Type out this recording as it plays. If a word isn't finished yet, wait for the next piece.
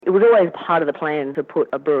It was always part of the plan to put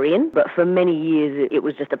a brewery in, but for many years it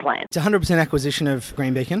was just a plan. It's 100% acquisition of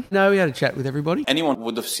Green Beacon. No, we had a chat with everybody. Anyone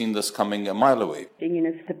would have seen this coming a mile away.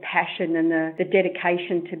 It's the passion and the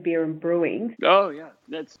dedication to beer and brewing. Oh, yeah.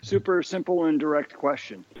 That's super simple and direct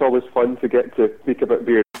question. It's always fun to get to speak about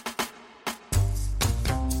beer.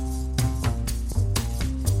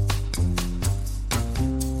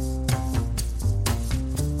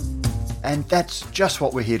 And that's just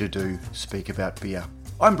what we're here to do, speak about beer.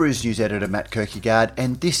 I'm Brews News editor Matt Kierkegaard,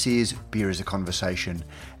 and this is Beer is a Conversation,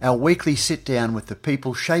 our weekly sit down with the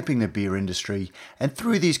people shaping the beer industry, and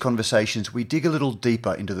through these conversations we dig a little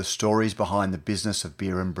deeper into the stories behind the business of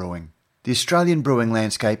beer and brewing. The Australian brewing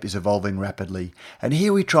landscape is evolving rapidly, and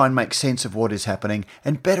here we try and make sense of what is happening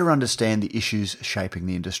and better understand the issues shaping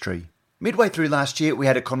the industry. Midway through last year, we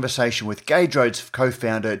had a conversation with Gage Road's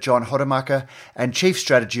co-founder John Hodemaker and Chief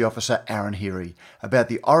Strategy Officer Aaron Heery about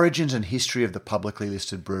the origins and history of the publicly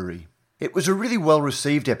listed brewery. It was a really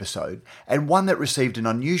well-received episode, and one that received an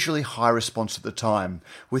unusually high response at the time,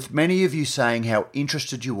 with many of you saying how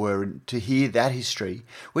interested you were to hear that history,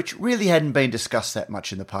 which really hadn't been discussed that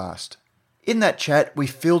much in the past. In that chat, we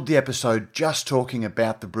filled the episode just talking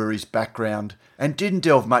about the brewery's background and didn't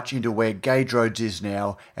delve much into where Gage Roads is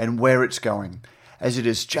now and where it's going, as it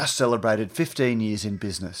has just celebrated 15 years in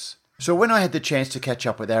business. So when I had the chance to catch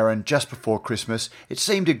up with Aaron just before Christmas, it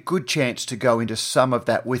seemed a good chance to go into some of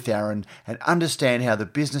that with Aaron and understand how the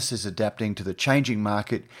business is adapting to the changing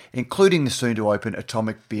market, including the soon-to-open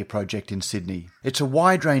Atomic Beer Project in Sydney. It's a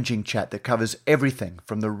wide-ranging chat that covers everything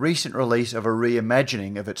from the recent release of a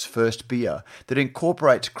reimagining of its first beer that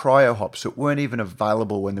incorporates cryo hops that weren't even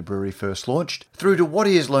available when the brewery first launched, through to what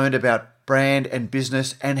he has learned about brand and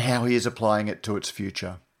business and how he is applying it to its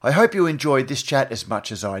future. I hope you enjoyed this chat as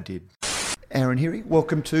much as I did. Aaron Heery,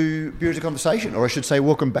 welcome to Beer is a Conversation, or I should say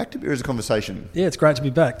welcome back to Beer is a Conversation. Yeah, it's great to be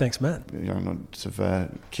back. Thanks, Matt. I'm not sort of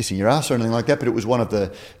kissing your ass or anything like that, but it was one of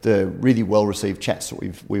the really well-received chats that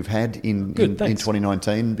we've had in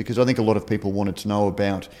 2019, because I think a lot of people wanted to know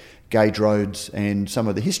about Gage Roads and some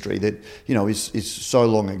of the history that, is so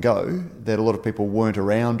long ago that a lot of people weren't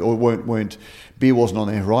around or weren't beer wasn't on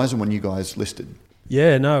their horizon when you guys listed.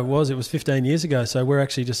 Yeah, no, it was. It was 15 years ago, so we're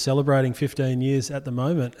actually just celebrating 15 years at the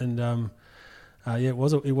moment, and it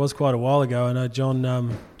was quite a while ago. I know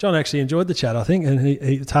John actually enjoyed the chat, I think, and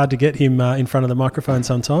it's hard to get him in front of the microphone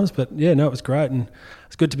sometimes, but yeah, no, it was great, and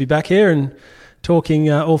it's good to be back here and talking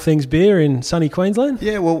all things beer in sunny Queensland.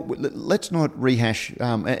 Yeah, well, let's not rehash,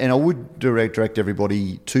 and I would direct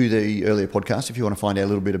everybody to the earlier podcast if you want to find out a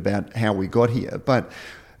little bit about how we got here, but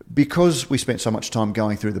because we spent so much time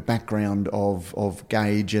going through the background of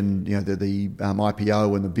Gage and the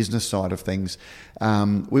IPO and the business side of things,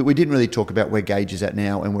 we didn't really talk about where Gage is at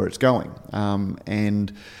now and where it's going. I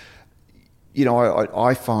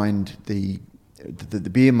find the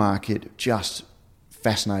beer market just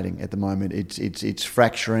fascinating at the moment. It's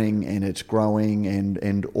fracturing and it's growing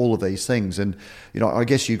and all of these things. And I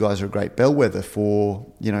guess you guys are a great bellwether for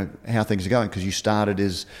how things are going, because you started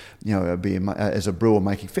as as a brewer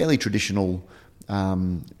making fairly traditional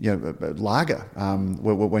lager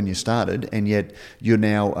when you started, and yet you're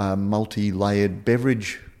now a multi-layered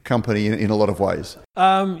beverage company in a lot of ways.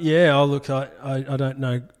 Look, I don't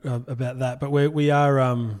know about that, but we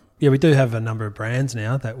are we do have a number of brands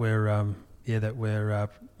now that we're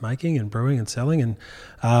making and brewing and selling, and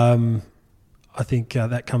I think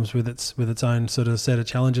that comes with its own sort of set of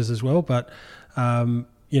challenges as well. But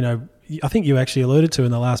I think you actually alluded to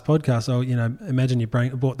in the last podcast. Imagine you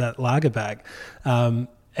bought that lager bag,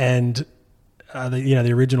 and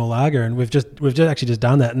the original lager, and we've just actually just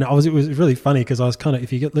done that, and it was really funny because I was kind of,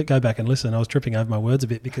 if you go back and listen, I was tripping over my words a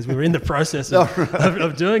bit because we were in the process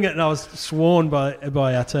of doing it, and I was sworn by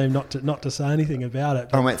our team not to say anything about it.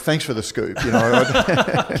 Oh mate, thanks for the scoop.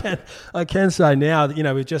 I can say now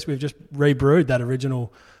that we've just rebrewed that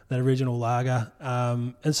original lager,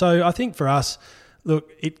 and so I think for us, look,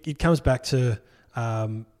 it comes back to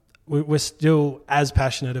we're still as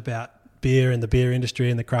passionate about beer and the beer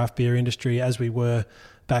industry and the craft beer industry as we were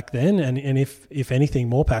back then, and if anything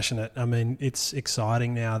more passionate. I mean, it's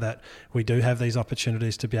exciting now that we do have these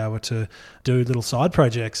opportunities to be able to do little side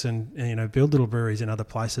projects and build little breweries in other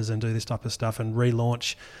places and do this type of stuff and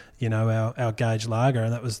relaunch our Gage lager.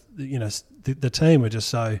 And that was the team were just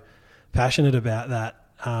so passionate about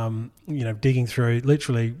that, digging through,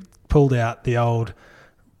 literally pulled out the old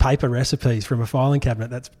paper recipes from a filing cabinet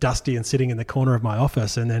that's dusty and sitting in the corner of my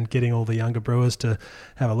office, and then getting all the younger brewers to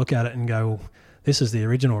have a look at it and go, well, this is the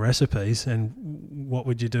original recipes, and what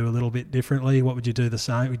would you do a little bit differently? What would you do the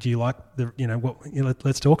same? Would you like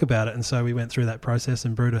let's talk about it. And so we went through that process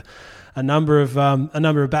and brewed a number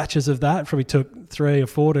of batches of that. Probably took 3 or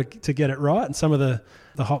 4 to get it right, and some of the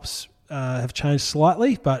hops have changed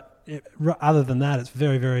slightly, but other than that, it's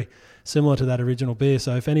very, very similar to that original beer.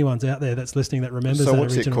 So if anyone's out there that's listening that remembers that original...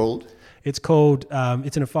 So what's it called? It's called,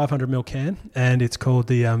 it's in a 500ml can, and it's called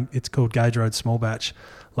Gage Road Small Batch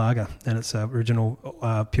Lager, and it's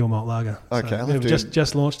original pure malt lager. Okay, so we've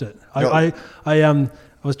just launched it. I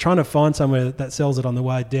was trying to find somewhere that sells it on the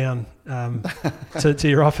way down to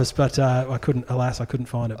your office, but I couldn't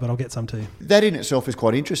find it. But I'll get some to you. That in itself is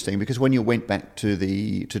quite interesting, because when you went back to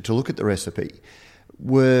look at the recipe,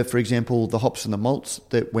 were, for example, the hops and the malts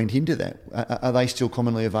that went into that, are they still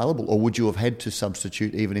commonly available, or would you have had to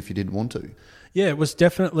substitute even if you didn't want to? Yeah, it was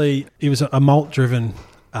a malt-driven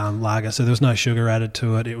lager, so there was no sugar added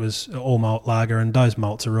to it. It was all malt lager, and those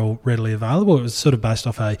malts are all readily available. It was sort of based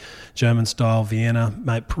off a German-style Vienna,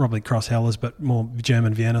 probably cross Helles, but more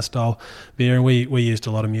German Vienna-style beer. And we used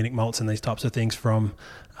a lot of Munich malts and these types of things from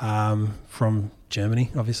Germany,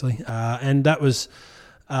 obviously. And that was...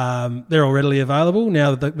 they're all readily available.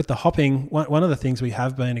 Now, with the hopping, one of the things we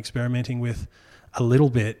have been experimenting with a little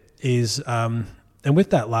bit is, and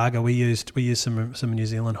with that lager, we used some New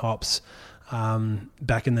Zealand hops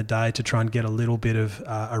back in the day to try and get a little bit of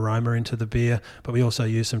aroma into the beer, but we also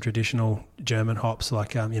used some traditional German hops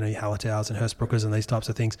like your Hallertaus and Hersbruckers and these types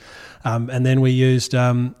of things, and then we used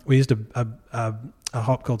a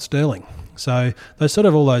hop called Sterling. So those sort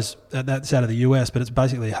of all those that's out of the US, but it's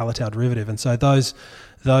basically a Hallertau derivative, and so those.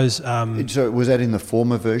 So was that in the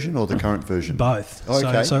former version or the current version? Both.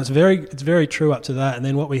 Okay. So it's very true up to that. And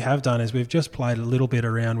then what we have done is we've just played a little bit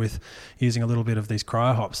around with using a little bit of these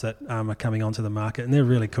cryo hops that are coming onto the market, and they're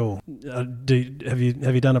really cool. Have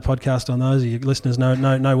you done a podcast on those? Your listeners know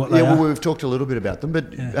what they are? Yeah, well, we've talked a little bit about them,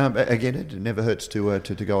 but again, it never hurts to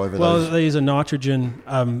go over those. Well, they use a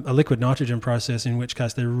liquid nitrogen process, in which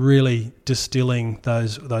case they're really distilling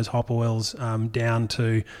those hop oils down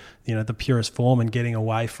to the purest form and getting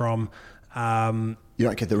away from... you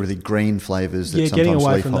don't get the really green flavours that sometimes getting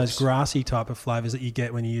away leaf from hops. those grassy type of flavours that you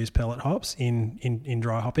get when you use pellet hops in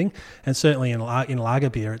dry hopping. And certainly in lager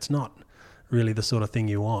beer, it's not really the sort of thing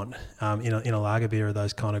you want. In a lager beer are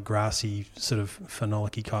those kind of grassy, sort of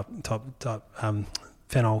phenolic-y type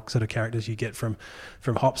phenol sort of characters you get from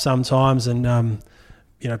hops sometimes, and...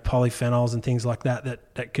 polyphenols and things like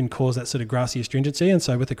that can cause that sort of grassy astringency. And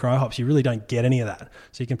so with the cryo hops, you really don't get any of that.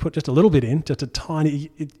 So you can put just a little bit in, just a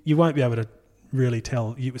tiny... you won't be able to really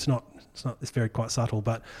tell. It's very quite subtle,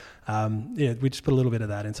 but we just put a little bit of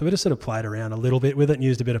that in. So we just sort of played around a little bit with it and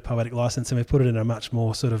used a bit of poetic license, and we put it in a much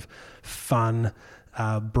more sort of fun,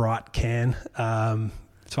 bright can.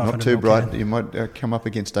 Not too bright. Can. You might come up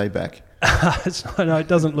against ABAC. It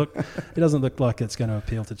doesn't look like it's going to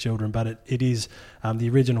appeal to children, but it is. The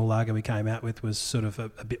original lager we came out with was sort of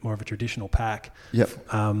a bit more of a traditional pack. Yep.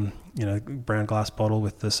 Brown glass bottle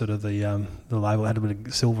with the sort of the label had a bit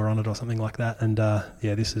of silver on it or something like that, and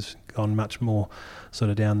this has gone much more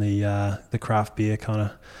sort of down the craft beer kind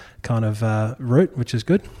of route, which is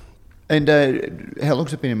good. And how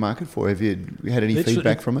long's it been in market for? Have you had any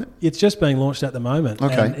feedback from it? It's just being launched at the moment.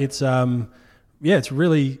 Okay. And it's it's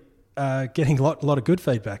really getting a lot of good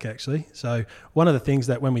feedback, actually. So one of the things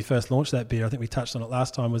that when we first launched that beer, I think we touched on it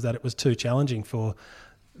last time, was that it was too challenging for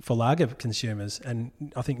lager consumers. And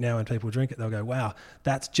I think now when people drink it, they'll go, wow,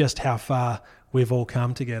 that's just how far we've all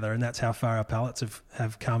come together, and that's how far our palates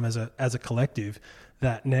have come as a collective,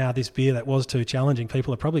 that now this beer that was too challenging,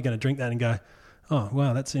 people are probably going to drink that and go, oh,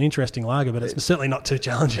 wow, that's an interesting lager, but it's certainly not too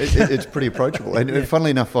challenging. It's pretty approachable. And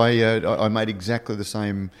funnily enough, I made exactly the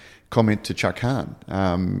same comment to Chuck Hahn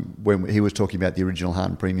when he was talking about the original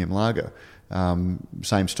Hahn Premium Lager.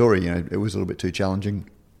 Same story, it was a little bit too challenging.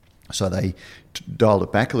 So they dialed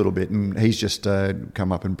it back a little bit, and he's just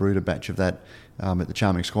come up and brewed a batch of that at the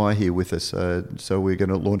Charming Squire here with us. So we're going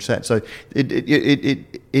to launch that. So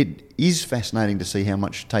it is fascinating to see how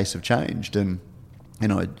much tastes have changed, and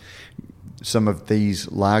some of these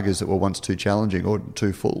lagers that were once too challenging or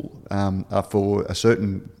too full are for a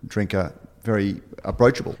certain drinker very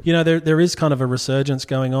approachable. There is kind of a resurgence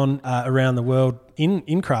going on around the world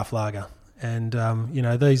in craft lager, and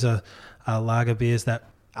these are lager beers that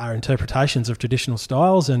are interpretations of traditional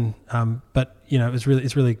styles, and but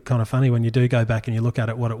it's really kind of funny when you do go back and you look at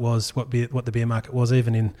it, what it was, what the beer market was,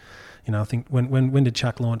 even in I think when did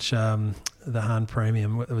Chuck launch the Hahn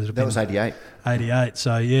Premium? That was 88. 88.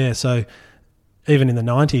 So even in the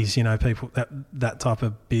 90s, people that type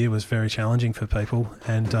of beer was very challenging for people,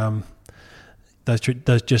 and those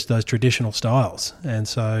traditional styles. And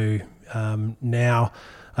so now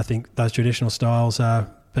I think those traditional styles are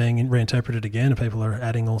being reinterpreted again, and people are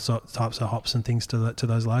adding all types of hops and things to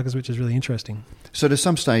those lagers, which is really interesting. So to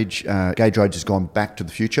some stage, Gage Roads has gone back to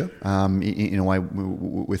the future in a way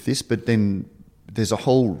with this, but then there's a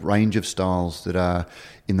whole range of styles that are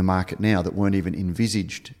in the market now that weren't even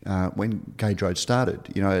envisaged when Gage Roads started.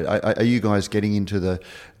 You know, are you guys getting into the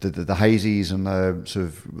hazies and the sort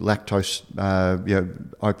of lactose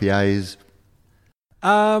IPAs?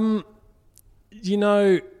 You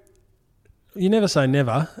know, you never say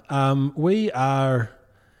never. We are,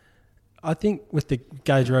 I think, with the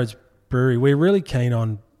Gage Roads Brewery, we're really keen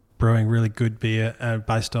on brewing really good beer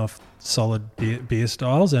based off solid beer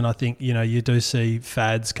styles. And I think, you know, you do see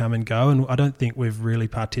fads come and go, and I don't think we've really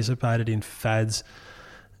participated in fads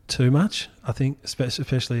too much, I think,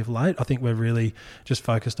 especially of late. I think we're really just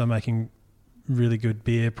focused on making really good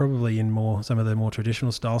beer, probably in some of the more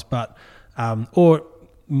traditional styles, but or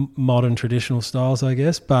modern traditional styles, I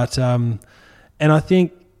guess. But and I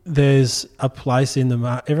think there's a place in the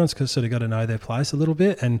market. Everyone's sort of got to know their place a little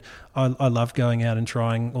bit, and I love going out and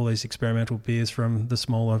trying all these experimental beers from the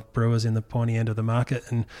smaller brewers in the pointy end of the market.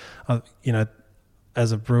 And you know,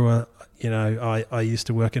 as a brewer, you know, I used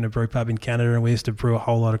to work in a brew pub in Canada, and we used to brew a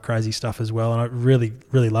whole lot of crazy stuff as well, and I really,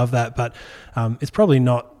 really love that. But it's probably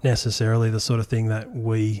not necessarily the sort of thing that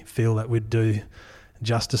we feel that we'd do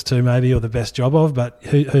justice to, maybe, or the best job of, but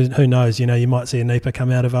who knows? You know, you might see a NEPA come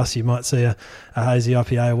out of us, you might see a hazy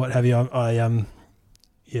IPA or what have you.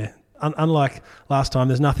 Unlike last time,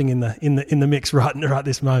 there's nothing in the mix right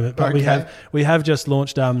this moment. But okay. we have just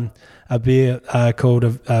launched a beer called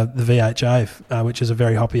the VHA, which is a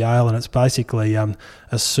very hoppy ale, and it's basically a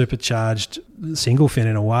supercharged single fin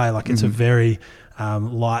in a way. Like, it's a very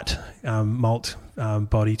light malt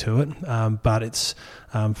body to it, but it's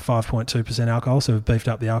 5.2% alcohol, so we've beefed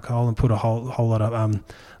up the alcohol and put a whole lot of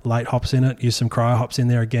late hops in it, used some cryo hops in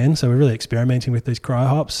there again, so we're really experimenting with these cryo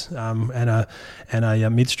hops, and a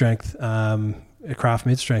mid-strength, a craft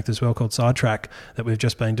mid-strength as well called Sidetrack that we've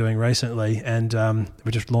just been doing recently, and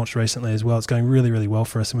we just launched recently as well. It's going really, really well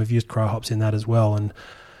for us, and we've used cryo hops in that as well. And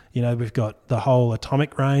you know, we've got the whole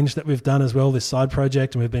Atomic range that we've done as well, this side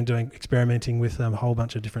project, and we've been experimenting with a whole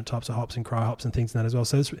bunch of different types of hops and cryo hops and things in that as well.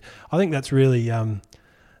 So I think that's really,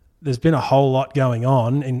 there's been a whole lot going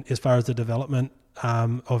on as far as the development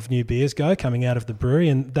of new beers go coming out of the brewery,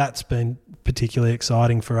 and that's been particularly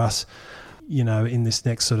exciting for us, you know, in this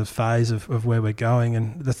next sort of phase of where we're going.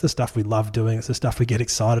 And that's the stuff we love doing. It's the stuff we get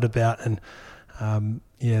excited about. And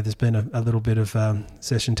there's been a little bit of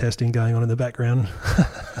session testing going on in the background.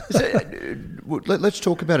 Let's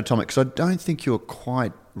talk about Atomic, because I don't think you're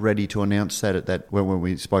quite ready to announce that when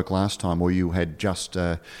we spoke last time, or you had just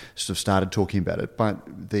sort of started talking about it.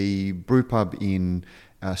 But the brew pub in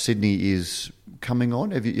Sydney is coming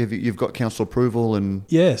on. You've got council approval? And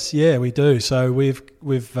yes, yeah, we do. So we've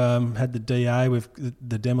had the DA,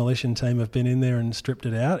 the demolition team have been in there and stripped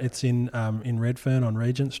it out. It's in Redfern on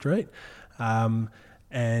Regent Street.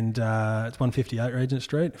 And it's 158 Regent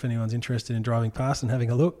Street, if anyone's interested in driving past and having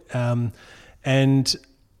a look. And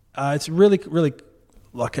it's really, really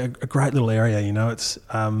like a great little area, you know. It's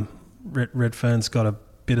Redfern's got a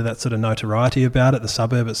bit of that sort of notoriety about it, the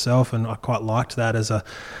suburb itself, and I quite liked that as a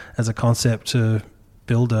concept to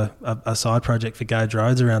build a side project for Gage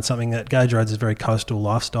Roads around something that Gage Roads is very coastal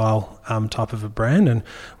lifestyle type of a brand, and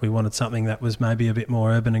we wanted something that was maybe a bit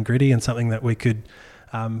more urban and gritty, and something that we could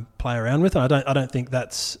play around with. And I don't think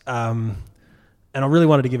that's and I really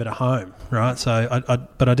wanted to give it a home, right? So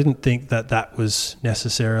but I didn't think that was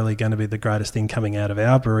necessarily going to be the greatest thing coming out of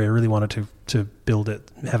our brewery. I really wanted to build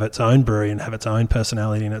it, have its own brewery and have its own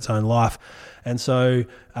personality and its own life. And so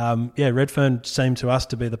Redfern seemed to us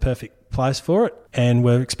to be the perfect place for it, and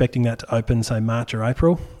we're expecting that to open, say, March or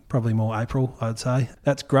April. Probably more April, I'd say.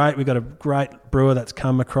 That's great. We've got a great brewer that's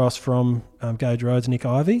come across from Gage Roads, Nick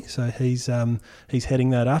Ivey. So he's heading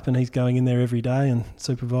that up, and he's going in there every day and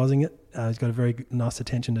supervising it. He's got a very nice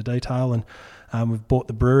attention to detail, and we've bought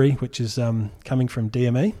the brewery, which is coming from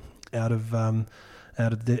DME, out of the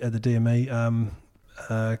DME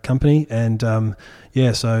company, and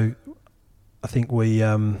so I think we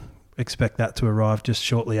expect that to arrive just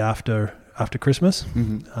shortly after Christmas.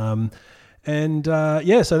 Mm-hmm.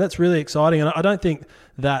 So that's really exciting, and I don't think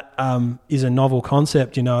that is a novel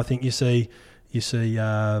concept. You know, I think you see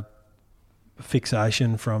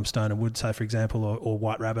fixation from Stone and Wood, say, for example, or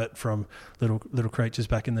White Rabbit from Little Creatures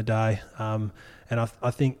back in the day, and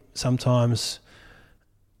I think sometimes,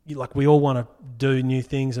 like, we all want to do new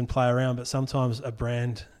things and play around, but sometimes a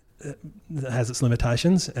brand has its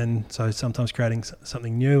limitations, and so sometimes creating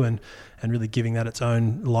something new and really giving that its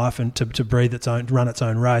own life and to breathe its own, run its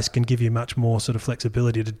own race, can give you much more sort of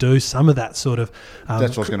flexibility to do some of that sort of.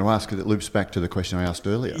 That's what I was going to ask, because it loops back to the question I asked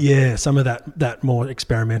earlier. Yeah, some of that more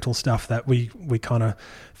experimental stuff that we kind of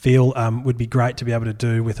feel would be great to be able to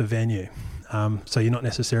do with a venue. So you're not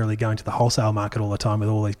necessarily going to the wholesale market all the time with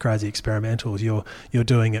all these crazy experimentals. You're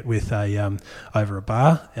doing it with over a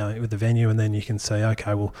bar with the venue, and then you can say,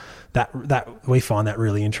 okay, well, that we find that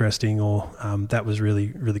really interesting, or that was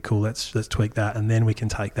really really cool. Let's tweak that, and then we can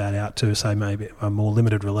take that out to say maybe more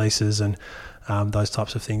limited releases and those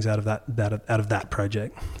types of things out of that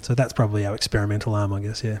project. So that's probably our experimental arm, I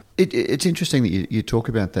guess. Yeah. It's interesting that you talk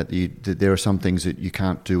about that there are some things that you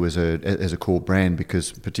can't do as a core brand,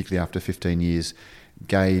 because particularly after 15 years,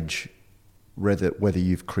 gauge whether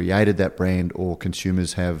you've created that brand or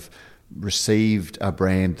consumers have received a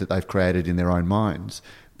brand that they've created in their own minds.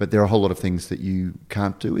 But there are a whole lot of things that you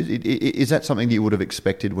can't do. Is that something that you would have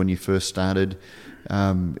expected when you first started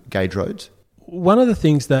Gauge Roads? One of the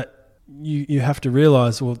things that you have to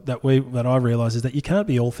realise, that I realise, is that you can't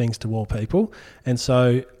be all things to all people. And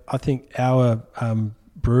so I think our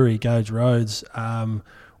brewery, Gauge Roads,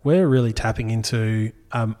 we're really tapping into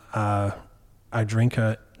a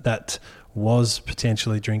drinker that was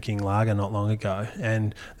potentially drinking lager not long ago,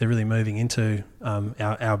 and they're really moving into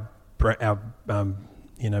our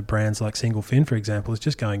brands like Single Fin, for example, is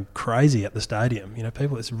just going crazy at the stadium.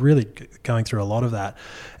 People, it's really going through a lot of that,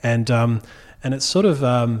 and it's sort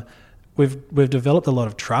of we've developed a lot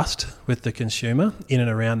of trust with the consumer in and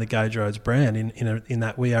around the Gauge Roads brand, in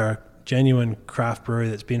that we are a genuine craft brewery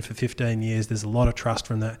that's been for 15 years. There's a lot of trust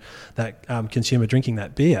from that consumer drinking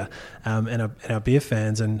that beer, and our beer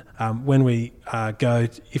fans. And when we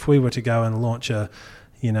if we were to go and launch a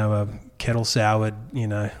kettle soured,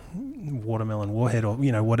 watermelon warhead, or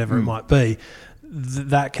whatever it might be,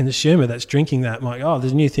 that consumer that's drinking that might go,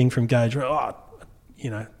 there's a new thing from Gauge Roads.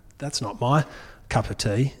 That's not my cup of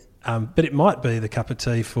tea. But it might be the cup of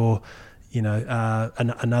tea for,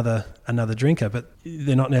 another drinker, but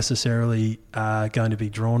they're not necessarily going to be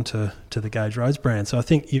drawn to the Gauge Roads brand. So I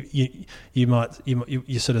think you might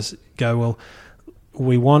sort of go, well,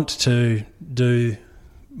 we want to do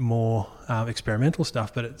more experimental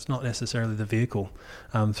stuff, but it's not necessarily the vehicle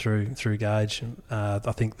through Gauge.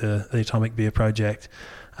 I think the Atomic Beer Project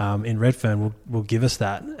in Redfern will give us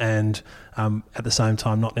that, and at the same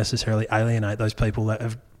time not necessarily alienate those people that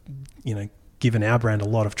have given our brand a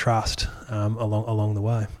lot of trust along the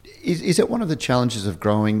way. Is it one of the challenges of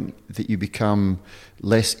growing that you become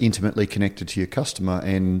less intimately connected to your customer,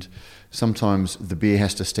 and sometimes the beer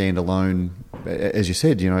has to stand alone? As you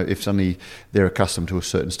said, if suddenly they're accustomed to a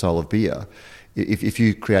certain style of beer, if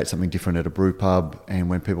you create something different at a brew pub, and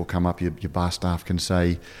when people come up, your bar staff can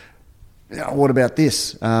say, what about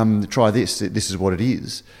this? Try this. This is what it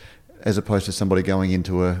is. As opposed to somebody going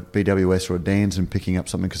into a BWS or a Dan's and picking up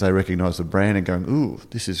something because they recognise the brand and going, ooh,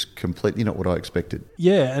 this is completely not what I expected.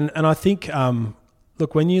 Yeah, and I think,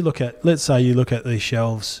 look, when you let's say you look at these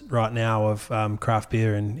shelves right now of craft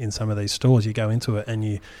beer in some of these stores, you go into it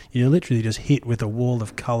and you're literally just hit with a wall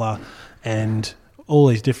of colour and all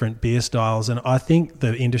these different beer styles. And I think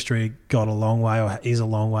the industry got a long way, or is a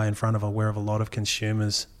long way in front of where a lot of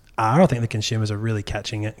consumers are. I think the consumers are really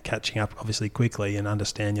catching up obviously quickly, and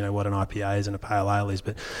understand what an IPA is and a pale ale is,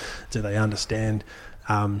 but do they understand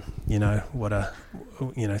what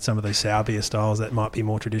some of these sour beer styles that might be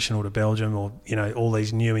more traditional to Belgium, or all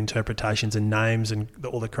these new interpretations and names and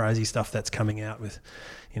all the crazy stuff that's coming out with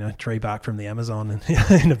tree bark from the Amazon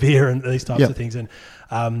and in a beer and these types of things. And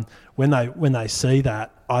when they see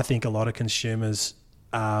that, I think a lot of consumers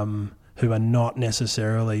who are not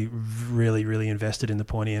necessarily really, really invested in the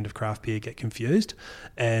pointy end of craft beer get confused,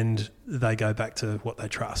 and they go back to what they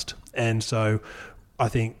trust. And so I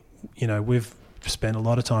think, we've spent a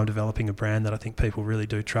lot of time developing a brand that I think people really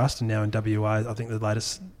do trust. And now in WA, I think the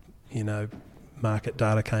latest, market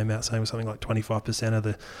data came out saying something like 25%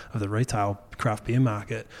 of the retail craft beer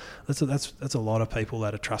market. That's a lot of people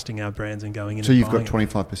that are trusting our brands and going in. So you've got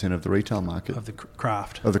 25% of the retail market of the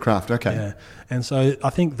craft. Of the craft, okay. Yeah, and so I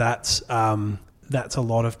think that's a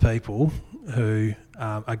lot of people who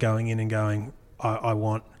are going in and going, I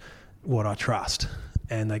want what I trust.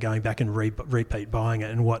 And they're going back and repeat buying it.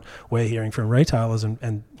 And what we're hearing from retailers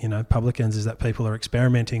and publicans is that people are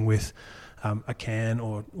experimenting with a can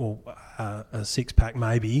or a 6-pack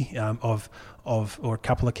maybe or a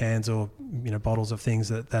couple of cans or bottles of things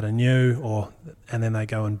that are new, and then they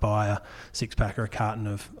go and buy a 6-pack or a carton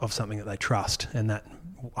of something that they trust, and that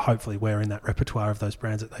hopefully we're in that repertoire of those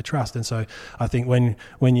brands that they trust. And so I think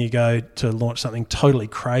when you go to launch something totally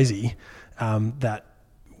crazy, that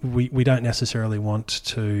we don't necessarily want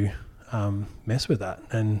to mess with that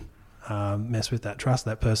and mess with that trust.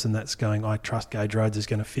 That person that's going, I trust Gage Roads is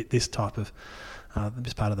going to fit this type of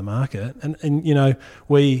this part of the market. And you know,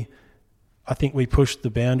 I think we push the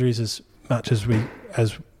boundaries as much as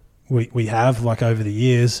we have, like, over the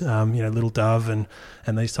years, you know, Little Dove and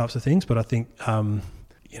these types of things. But I think,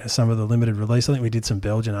 you know, some of the limited release, I think we did some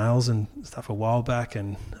Belgian ales and stuff a while back,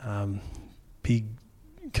 and big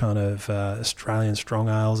kind of Australian strong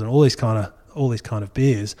ales and all these kind of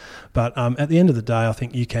beers. But at the end of the day, I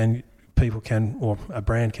think people can, or a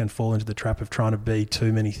brand can fall into the trap of trying to be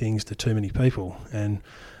too many things to too many people. And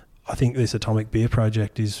I think this Atomic Beer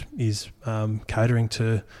project is catering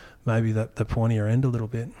to maybe the pointier end a little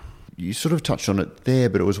bit. You sort of touched on it there,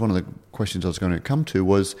 but it was one of the questions I was going to come to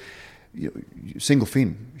was, single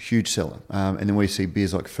fin, huge seller. And then we see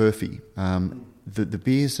beers like Furphy. The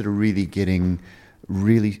beers that are really getting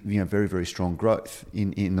very, very strong growth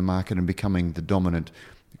in the market and becoming the dominant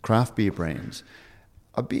craft beer brands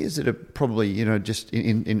are beers that are probably, just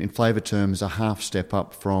in flavour terms, a half step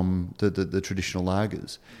up from the traditional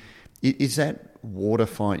lagers. Is that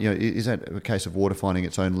is that a case of water finding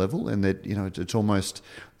its own level, and that it's almost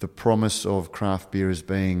the promise of craft beer as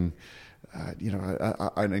being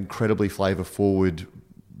an incredibly flavour forward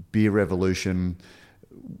beer revolution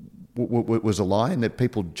was a lie, and that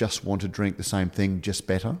people just want to drink the same thing, just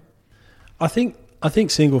better? I think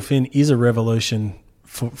single fin is a revolution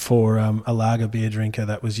for a lager beer drinker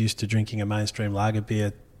that was used to drinking a mainstream lager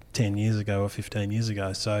beer 10 years ago or 15 years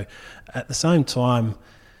ago. So at the same time,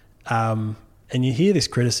 and you hear this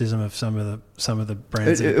criticism of some of the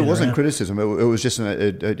brands. It wasn't around. Criticism. It was just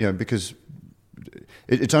because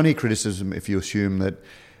it's only criticism if you assume that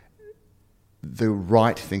the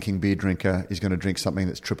right-thinking beer drinker is going to drink something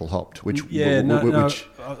that's triple hopped. Which I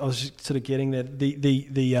was just sort of getting there.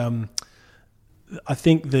 I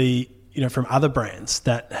think from other brands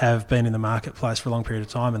that have been in the marketplace for a long period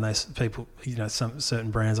of time, and some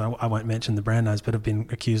certain brands, I won't mention the brand names, but have been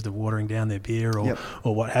accused of watering down their beer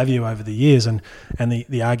or what have you over the years. And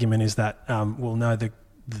the argument is that,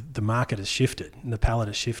 the market has shifted and the palate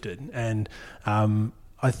has shifted. And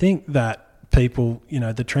I think that people,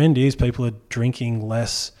 the trend is people are drinking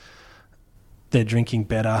less, they're drinking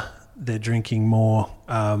better, they're drinking more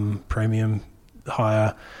premium,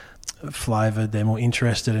 higher flavoured, they're more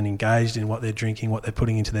interested and engaged in what they're drinking, what they're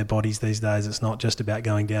putting into their bodies these days. It's not just about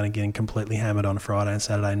going down and getting completely hammered on a Friday and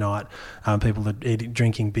Saturday night. People are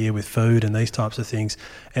drinking beer with food and these types of things.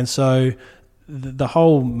 And so the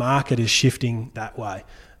whole market is shifting that way.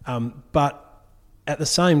 But at the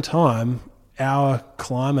same time, our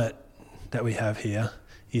climate that we have here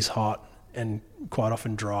is hot and quite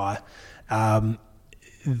often dry.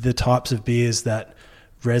 The types of beers that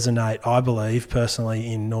resonate, I believe,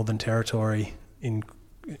 personally, in Northern Territory, in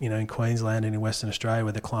Queensland and in Western Australia,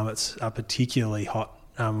 where the climates are particularly hot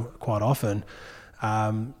quite often,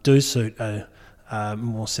 do suit a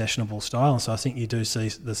more sessionable style. And so I think you do see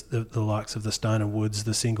the likes of the Stone and Woods,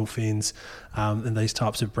 the Single Fins, and these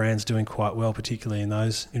types of brands doing quite well, particularly in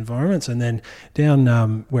those environments. And then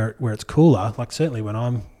down where it's cooler, like certainly when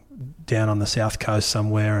I'm down on the south coast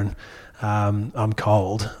somewhere and I'm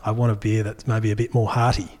cold, I want a beer that's maybe a bit more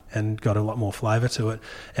hearty and got a lot more flavour to it.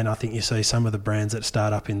 And I think you see some of the brands that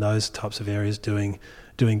start up in those types of areas doing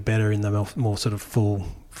better in the more sort of full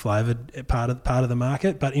flavoured part of the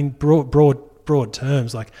market. But in broad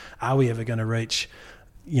terms, like, are we ever going to reach,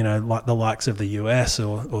 like the likes of the US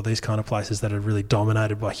or these kind of places that are really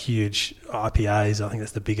dominated by huge IPAs? I think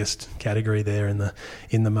that's the biggest category there in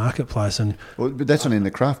the marketplace. And but that's only in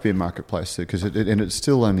the craft beer marketplace, because it's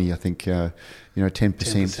still only, I think,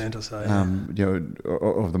 10% or so,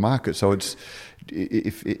 of the market. So it's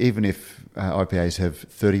even if IPAs have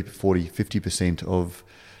 30, 40, 50% of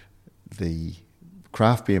the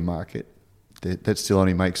craft beer market, that still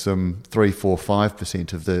only makes them 3, 4,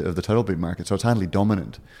 5% of the total beer market. So it's hardly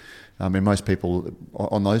dominant. And most people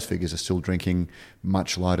on those figures are still drinking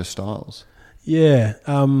much lighter styles. Yeah,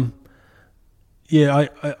 I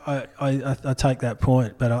take that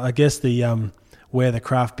point, but I guess the where the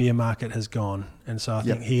craft beer market has gone, and so I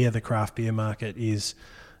think here the craft beer market is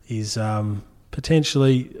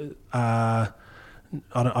potentially.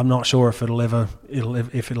 I'm not sure if it'll ever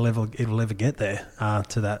get there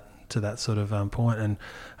to that sort of point. And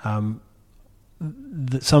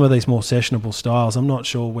some of these more sessionable styles, I'm not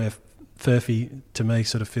sure where Furphy to me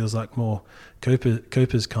sort of feels like more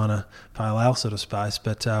Cooper's kind of pale ale sort of space.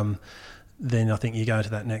 But then I think you go to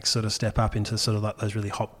that next sort of step up into sort of like those really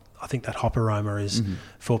hop I think that hop aroma is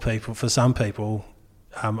for some people.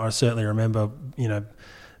 I certainly remember,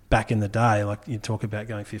 back in the day, like you talk about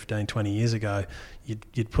going 15, 20 years ago,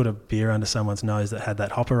 you'd put a beer under someone's nose that had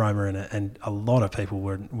that hop aroma in it, and a lot of people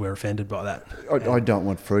were offended by that. I don't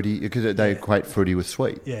want fruity, because they equate fruity with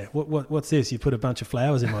sweet. Yeah, what's this? You put a bunch of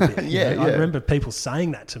flowers in my beer. I remember people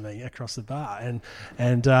saying that to me across the bar,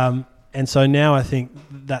 and so now I think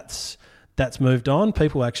that's moved on.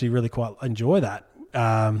 People actually really quite enjoy that.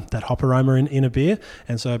 That hop aroma in a beer,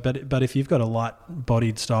 and so but if you've got a light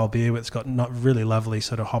bodied style beer that's got not really lovely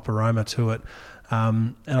sort of hop aroma to it,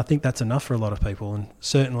 and I think that's enough for a lot of people. And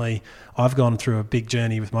certainly I've gone through a big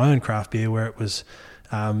journey with my own craft beer where it was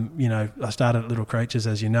I started at Little Creatures,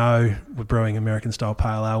 as you know, with brewing American style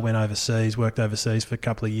pale ale, went overseas, worked overseas for a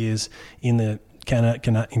couple of years in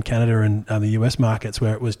Canada and the US markets,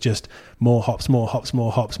 where it was just more hops, more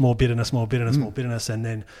bitterness, more bitterness, and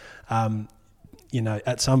then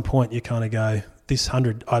at some point you kind of go, this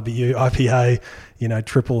 100 IBU IPA,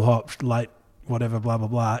 triple hop, late, whatever, blah, blah,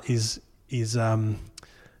 blah,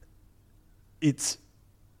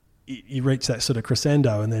 you reach that sort of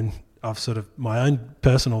crescendo. And then I've sort of, my own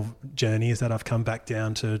personal journey is that I've come back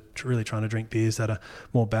down to really trying to drink beers that are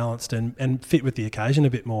more balanced and fit with the occasion a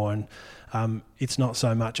bit more. And it's not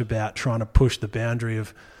so much about trying to push the boundary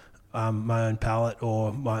of my own palate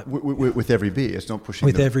or my... With every beer, it's not pushing...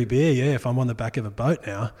 With every beer, yeah. If I'm on the back of a boat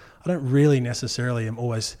now, I don't really necessarily am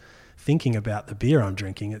always thinking about the beer I'm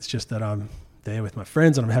drinking. It's just that I'm there with my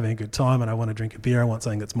friends and I'm having a good time and I want to drink a beer. I want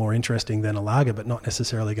something that's more interesting than a lager, but not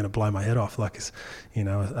necessarily going to blow my head off like,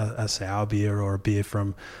 a sour beer or a beer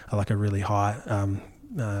from like a really high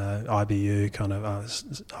IBU kind of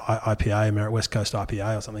IPA, West Coast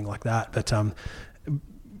IPA or something like that. But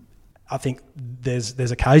I think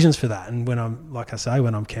there's occasions for that, and when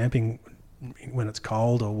I'm camping, when it's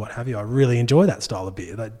cold or what have you, I really enjoy that style of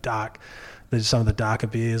beer. There's some of the darker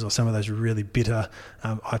beers or some of those really bitter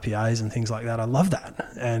IPAs and things like that. I love that,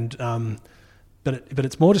 and but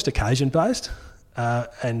it's more just occasion based,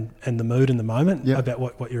 and the mood in the moment about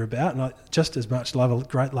what you're about. And I just as much love a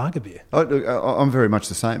great lager beer. I'm very much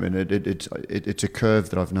the same, and it's a curve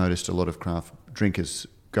that I've noticed a lot of craft drinkers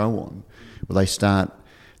go on, where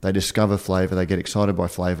they discover flavour, they get excited by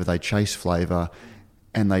flavour, they chase flavour,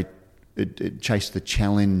 and they chase the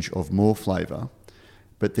challenge of more flavour.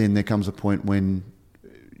 But then there comes a point when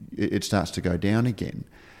it starts to go down again.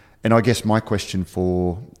 And I guess my question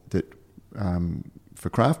for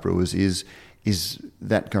craft brewers is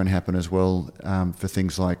that going to happen as well for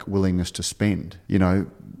things like willingness to spend?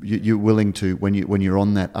 You're willing to, when you're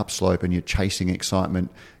on that upslope and you're chasing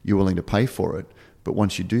excitement, you're willing to pay for it. But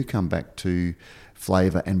once you do come back to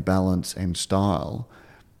flavour and balance and style,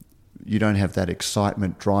 you don't have that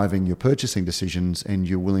excitement driving your purchasing decisions, and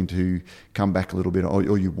you're willing to come back a little bit,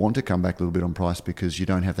 or you want to come back a little bit on price because you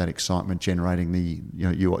don't have that excitement generating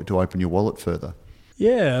you to open your wallet further.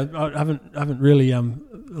 Yeah, I haven't really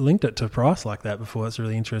linked it to price like that before. It's a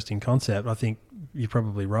really interesting concept. I think you're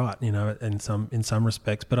probably right, in some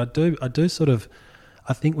respects. But I do sort of,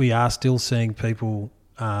 I think we are still seeing people,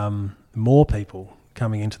 more people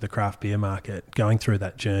coming into the craft beer market, going through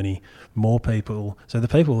that journey, more people. So the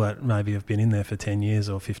people that maybe have been in there for 10 years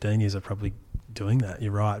or 15 years are probably doing that,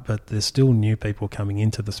 you're right. But there's still new people coming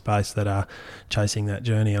into the space that are chasing that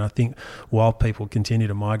journey. And I think while people continue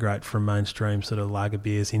to migrate from mainstream sort of lager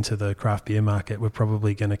beers into the craft beer market, we're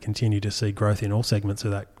probably going to continue to see growth in all segments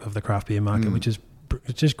of the craft beer market, which is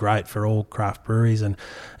just great for all craft breweries and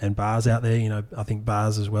bars out there. I think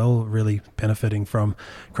bars as well really benefiting from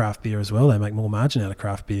craft beer as well. They make more margin out of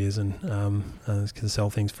craft beers and can sell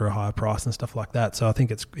things for a higher price and stuff like that. So I think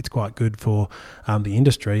it's quite good for the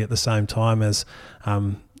industry at the same time as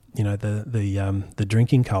the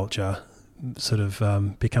drinking culture sort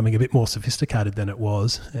of becoming a bit more sophisticated than it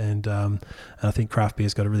was, and I think craft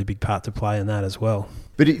beer's got a really big part to play in that as well.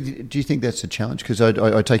 But do you think that's a challenge? Because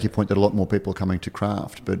I take your point that a lot more people are coming to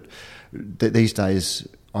craft, but these days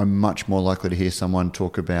I'm much more likely to hear someone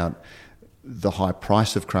talk about the high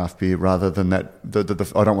price of craft beer rather than that.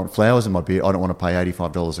 I don't want flowers in my beer. I don't want to pay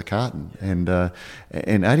 $85 a carton, and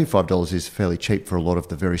 $85 is fairly cheap for a lot of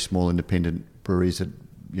the very small independent breweries that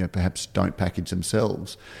perhaps don't package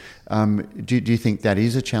themselves. Do you think that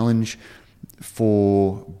is a challenge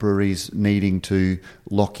for breweries needing to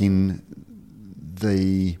lock in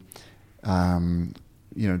the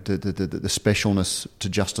specialness to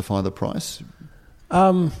justify the price?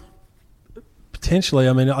 Potentially.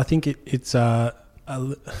 I mean, I think it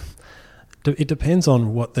depends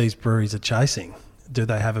on what these breweries are chasing. Do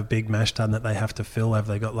they have a big mash tun that they have to fill? Have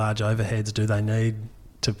they got large overheads? Do they need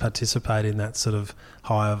to participate in that sort of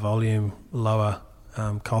higher volume, lower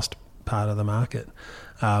cost part of the market,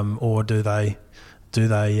 or do they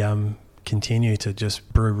continue to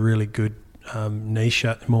just brew really good niche,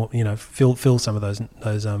 more, fill some of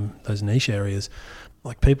those niche areas?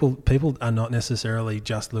 Like people are not necessarily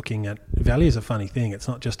just looking at value. Is a funny thing. It's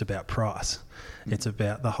not just about price. It's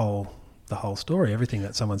about the whole story, everything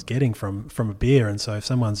that someone's getting from a beer. And so if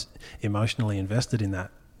someone's emotionally invested in that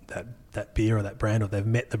beer or that brand, or they've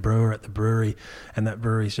met the brewer at the brewery and that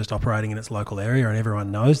brewery is just operating in its local area and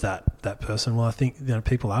everyone knows that person, well, I think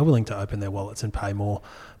people are willing to open their wallets and pay more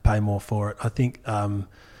for it. I think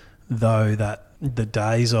though that the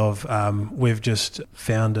days of we've just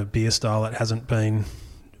found a beer style that hasn't been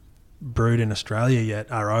brewed in Australia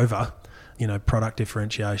yet are over. Product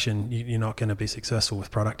differentiation, you're not going to be successful with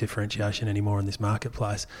product differentiation anymore in this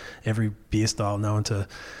marketplace. Every beer style known to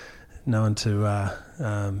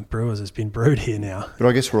brewers has been brewed here now. But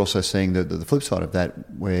I guess we're also seeing the flip side of that,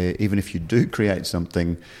 where even if you do create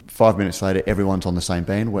something, 5 minutes later everyone's on the same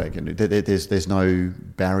bandwagon. There's no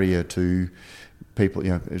barrier to people.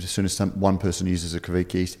 As soon as one person uses a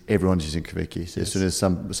Kvik yeast, everyone's using Kvik yeast. As soon as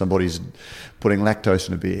somebody's putting lactose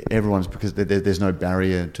in a beer, everyone's, because there's no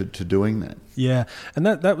barrier to doing that. Yeah, and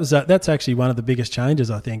that's actually one of the biggest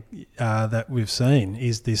changes I think that we've seen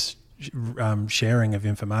is this sharing of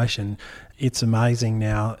information. It's amazing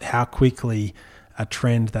now how quickly a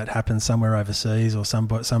trend that happens somewhere overseas, or some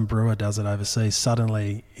brewer does it overseas,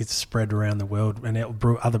 suddenly it's spread around the world, and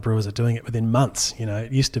other brewers are doing it within months.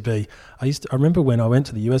 It used to be. I remember when I went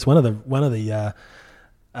to the US, one of the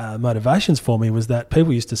motivations for me was that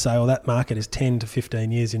people used to say, "Oh, that market is 10 to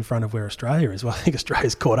 15 years in front of where Australia is." Well, I think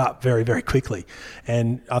Australia's caught up very, very quickly,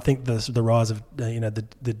 and I think the rise of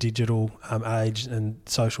the digital age and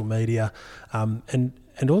social media, and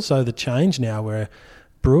also the change now where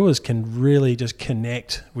brewers can really just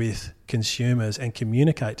connect with consumers and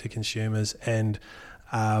communicate to consumers and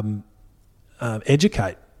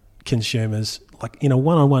educate consumers, like in a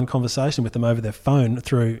one-on-one conversation with them over their phone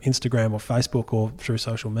through Instagram or Facebook or through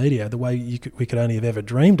social media, the way we could only have ever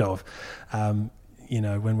dreamed of, when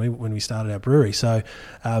we started our brewery. So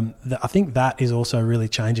I think that is also really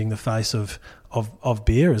changing the face of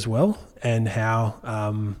beer as well, and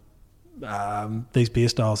how these beer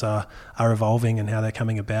styles are evolving and how they're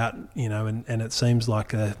coming about, and it seems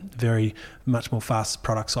like a very much more fast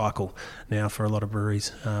product cycle now for a lot of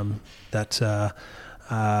breweries that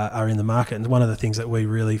are in the market. And one of the things that we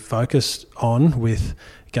really focused on with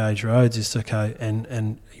Gage Roads is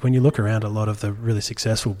and when you look around a lot of the really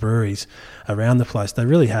successful breweries around the place, they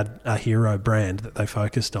really had a hero brand that they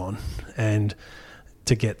focused on, and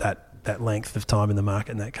to get that length of time in the market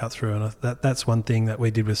and that cut through. And that's one thing that we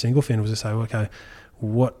did with Single Fin, was to say, okay,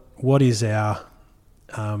 what is our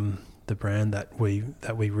the brand that we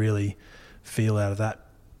really feel out of that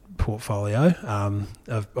portfolio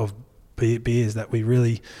of beers that we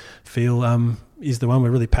really feel is the one we're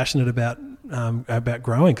really passionate about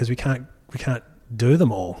growing, because we can't do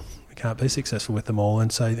them all. We can't be successful with them all.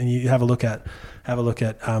 And so then you have a look at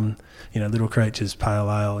Little Creatures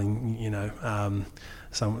Pale Ale, and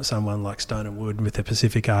someone like Stone and Wood with their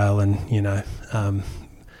Pacific Ale, and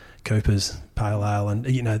Cooper's Pale Ale, and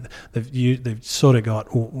they've sort of got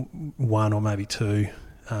one or maybe two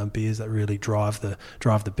beers that really drive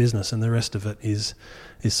the business, and the rest of it is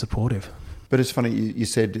supportive. But it's funny, you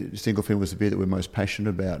said Single Fin was the beer that we're most passionate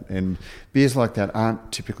about, and beers like that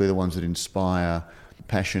aren't typically the ones that inspire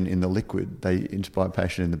passion in the liquid. They inspire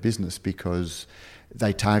passion in the business because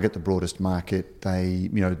they target the broadest market. They're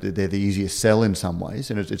the easiest sell in some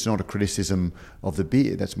ways, and it's not a criticism of the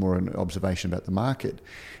beer. That's more an observation about the market.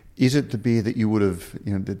 Is it the beer that you would have,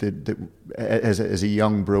 as a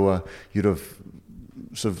young brewer, you'd have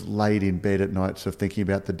sort of laid in bed at night, sort of thinking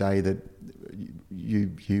about the day that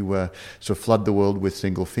you sort of flood the world with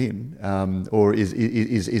Single Fin, or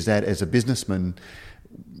is that, as a businessman,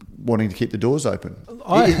 wanting to keep the doors open?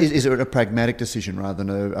 Is it a pragmatic decision rather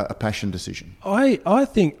than a passion decision? I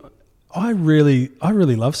think I really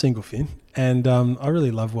love Single Fin, and I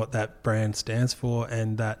really love what that brand stands for,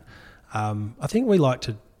 and that I think we like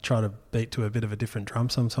to try to beat to a bit of a different drum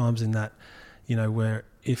sometimes, in that, where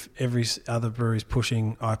if every other brewery's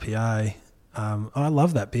pushing IPA, I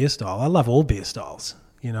love that beer style. I love all beer styles.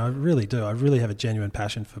 I really do. I really have a genuine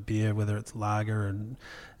passion for beer, whether it's lager, and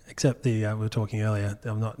except we were talking earlier,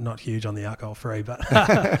 I'm not huge on the alcohol free, but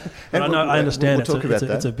but I understand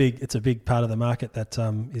it's a big part of the market that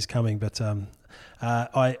is coming. But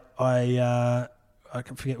I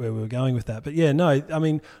can forget where we were going with that, but yeah, no, I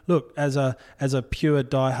mean, look, as a pure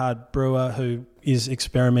diehard brewer who is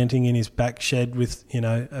experimenting in his back shed with, you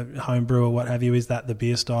know, a home brew or what have you, is that the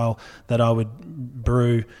beer style that I would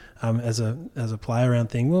brew as a play around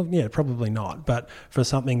thing? Well, yeah, probably not. But for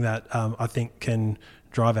something that I think can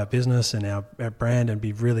drive our business and our brand and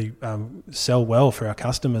be really sell well for our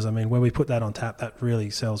customers. I mean, when we put that on tap, that really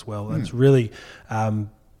sells well. It's really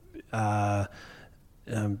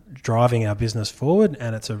driving our business forward,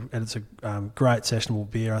 and it's a great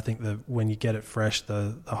sessionable beer. I think that when you get it fresh,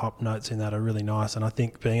 the hop notes in that are really nice, and I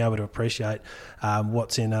think being able to appreciate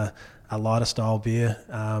what's in a lighter style beer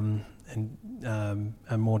and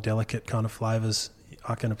more delicate kind of flavours,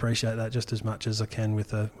 I can appreciate that just as much as I can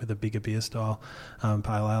with a bigger beer style,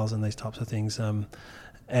 pale ales and these types of things.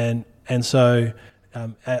 And so,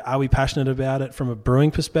 are we passionate about it from a brewing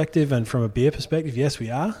perspective and from a beer perspective? Yes, we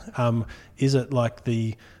are. Is it like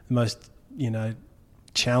the most, you know,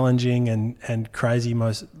 challenging and crazy,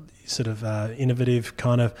 most sort of innovative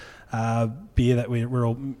kind of beer that we're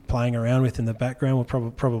all playing around with in the background?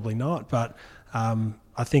 Well, probably not. But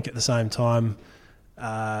I think at the same time,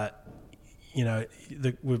 you know,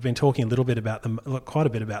 we've been talking a little bit about quite a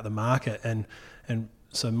bit about the market, and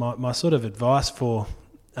so my sort of advice for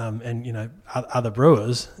and you know other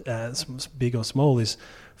brewers, big or small, is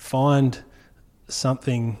find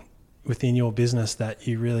something within your business that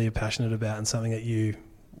you really are passionate about and something that you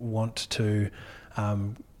want to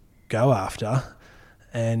go after,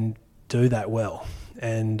 and do that well.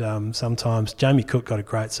 And sometimes Jamie Cook got a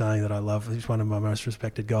great saying that I love. He's one of my most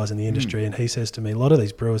respected guys in the industry, and he says to me, a lot of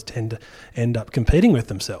these brewers tend to end up competing with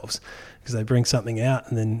themselves because they bring something out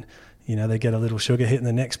and then, you know, they get a little sugar hit and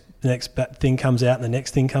the next thing comes out and the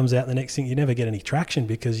next thing comes out and the next thing. You never get any traction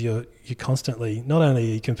because you're constantly, not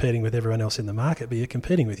only are you competing with everyone else in the market, but you're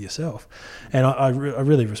competing with yourself. And I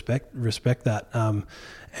really respect that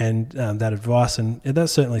and that advice, and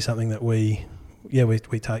that's certainly something that we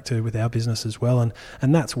take to with our business as well,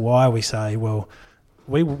 and that's why we say, well,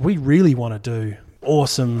 we really want to do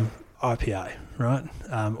awesome IPA, right?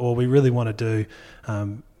 Or we really want to do,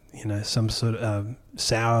 you know, some sort of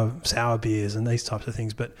sour beers and these types of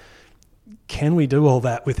things. But can we do all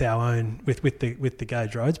that with our own with the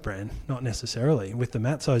Gage Roads brand? Not necessarily. With the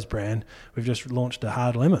Matzo's brand, we've just launched a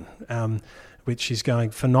hard lemon, which is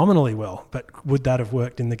going phenomenally well. But would that have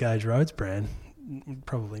worked in the Gage Roads brand?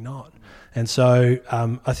 Probably not. And so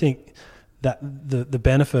I think that the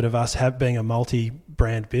benefit of us being a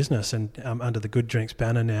multi-brand business and under the Good Drinks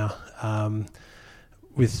banner now,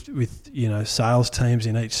 with you know sales teams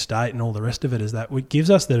in each state and all the rest of it, is that it gives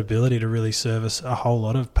us that ability to really service a whole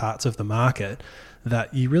lot of parts of the market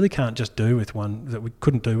that you really can't just do with one, that we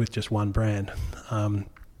couldn't do with just one brand. And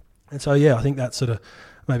so yeah, I think that's sort of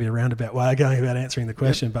maybe a roundabout way of going about answering the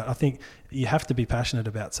question, but I think you have to be passionate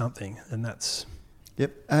about something, and that's...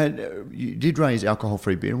 Yep. You did raise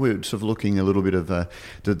alcohol-free beer. We were sort of looking a little bit of the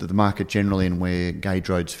market generally and where Gage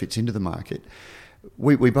Roads fits into the market.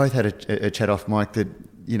 We both had a chat off mic that,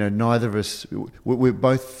 you know, neither of us, we're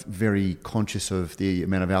both very conscious of the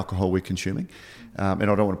amount of alcohol we're consuming. And I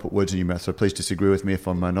don't want to put words in your mouth, so please disagree with me if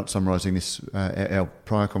I'm not summarising this, our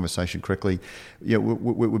prior conversation correctly. Yeah,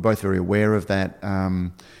 we're both very aware of that.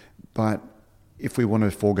 But if we want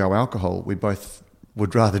to forego alcohol, we both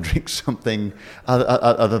would rather drink something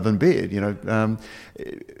other than beer, you know.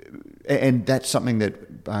 And that's something that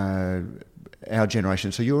our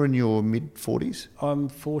generation... So you're in your mid-40s? I'm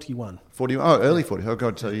 41. 41? Oh, early 40s. Oh,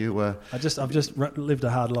 God, so you... I've just lived a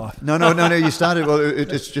hard life. No, you started... Well,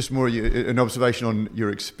 it's just more an observation on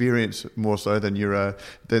your experience more so than your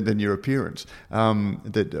appearance.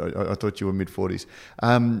 That I thought you were mid-40s.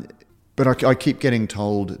 But I keep getting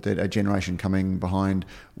told that a generation coming behind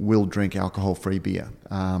will drink alcohol-free beer.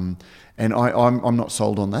 And I'm not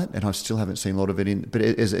sold on that, and I still haven't seen a lot of it in. But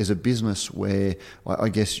as a business where I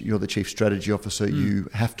guess you're the chief strategy officer, you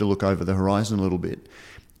have to look over the horizon a little bit.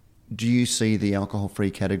 Do you see the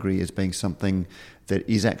alcohol-free category as being something that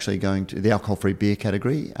is actually going to... the alcohol-free beer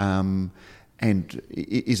category? And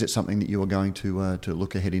is it something that you are going to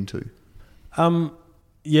look ahead into?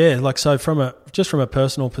 Yeah, like so from a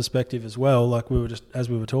personal perspective as well, like we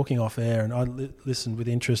were talking off air, and I listened with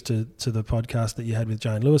interest to the podcast that you had with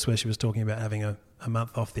Jane Lewis where she was talking about having a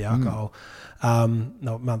month off the alcohol,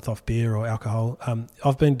 no, month off beer or alcohol.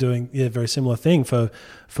 I've been doing a very similar thing for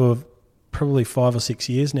probably 5 or 6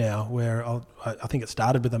 years now, where I think it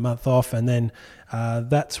started with a month off, and then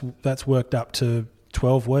that's worked up to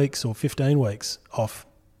 12 weeks or 15 weeks off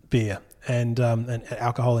beer. and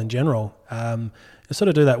alcohol in general. I sort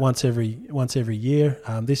of do that once every year.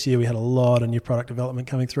 This year we had a lot of new product development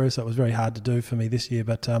coming through, so it was very hard to do for me this year.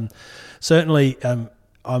 But certainly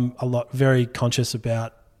I'm very conscious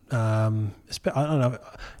about. I don't know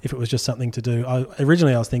if it was just something to do.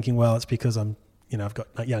 Originally I was thinking, well, it's because I've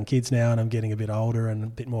got young kids now and I'm getting a bit older and a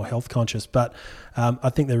bit more health conscious. But I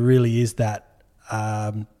think there really is that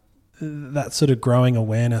sort of growing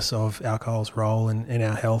awareness of alcohol's role in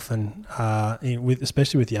our health and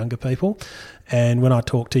especially with younger people. And when I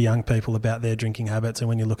talk to young people about their drinking habits, and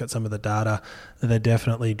when you look at some of the data, they're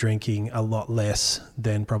definitely drinking a lot less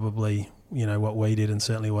than probably what we did, and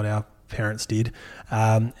certainly what our parents did.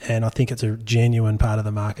 And I think it's a genuine part of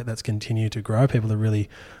the market that's continued to grow. People are really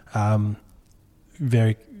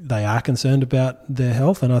they are concerned about their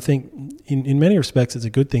health, and I think in many respects it's a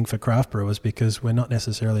good thing for craft brewers, because we're not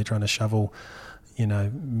necessarily trying to shovel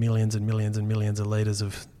millions and millions and millions of litres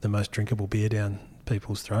of the most drinkable beer down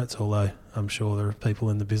people's throats, although I'm sure there are people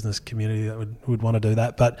in the business community that would want to do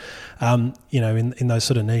that. But in those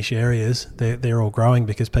sort of niche areas, they're all growing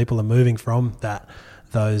because people are moving from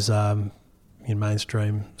those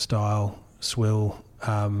mainstream style swill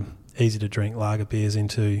easy to drink lager beers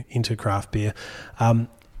into craft beer,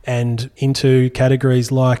 and into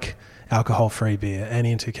categories like alcohol-free beer, and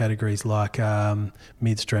into categories like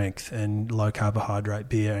mid-strength and low-carbohydrate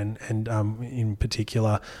beer, and in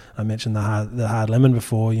particular, I mentioned the hard lemon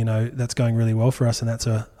before. That's going really well for us, and that's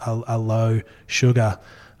a low-sugar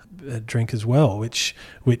drink as well, which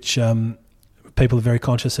people are very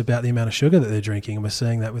conscious about the amount of sugar that they're drinking, and we're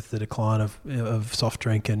seeing that with the decline of soft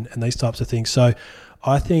drink and these types of things. So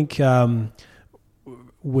I think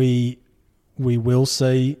we will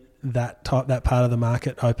see that part of the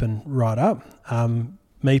market open right up.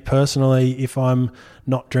 Me personally, if I'm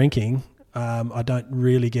not drinking, I don't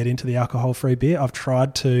really get into the alcohol-free beer. I've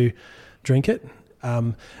tried to drink it,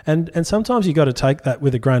 and sometimes you got to take that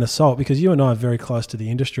with a grain of salt, because you and I are very close to the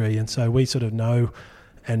industry, and so we sort of know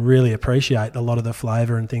and really appreciate a lot of the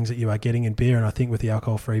flavour and things that you are getting in beer. And I think with the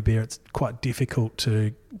alcohol-free beer, it's quite difficult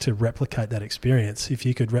to replicate that experience. If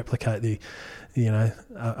you could replicate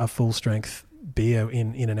a full-strength beer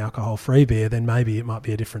in an alcohol-free beer, then maybe it might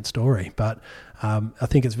be a different story. But I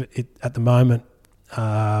think at the moment,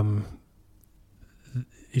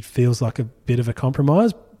 it feels like a bit of a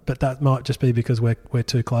compromise. But that might just be because we're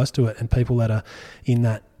too close to it, and people that are in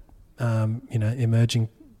that emerging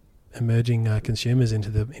consumers into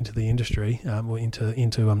the industry, or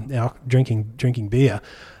into our drinking beer,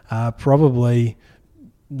 probably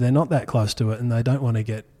they're not that close to it, and they don't want to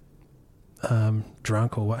get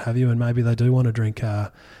drunk or what have you, and maybe they do want to drink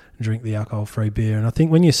the alcohol-free beer. And I think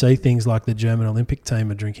when you see things like the German Olympic team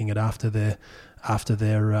are drinking it after they've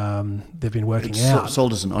been working out,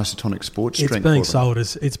 sold as an isotonic sports drink. It's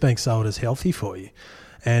being sold as healthy for you.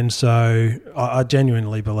 And so I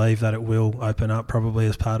genuinely believe that it will open up probably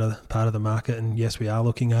as part of the market. And yes, we are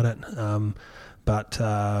looking at it, but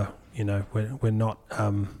we're not.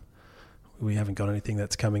 We haven't got anything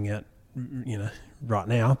that's coming out, right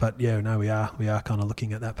now. But we are kind of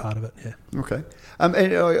looking at that part of it. Yeah. Okay. And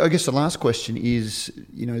I guess the last question is,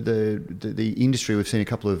 the industry. We've seen a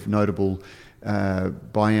couple of notable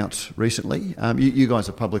buyouts recently. You guys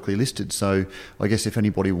are publicly listed, so I guess if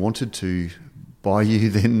anybody wanted to buy you,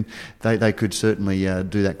 then they could certainly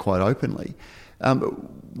do that quite openly.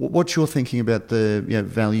 What's your thinking about the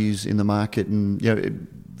values in the market, and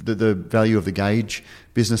the value of the Gauge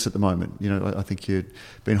business at the moment? I think you've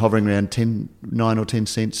been hovering around 9 or 10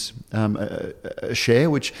 cents a share,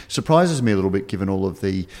 which surprises me a little bit given all of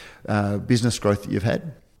the business growth that you've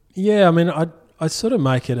had. Yeah, I mean, I sort of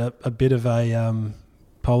make it a bit of a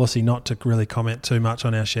policy not to really comment too much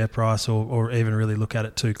on our share price or even really look at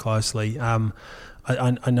it too closely.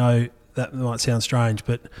 I know that might sound strange,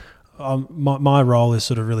 but my role is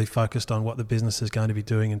sort of really focused on what the business is going to be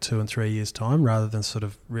doing in 2 and 3 years' time, rather than sort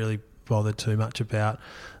of really bothered too much about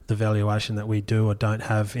the valuation that we do or don't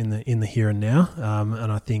have in the here and now.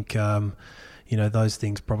 And I think those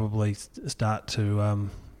things probably start to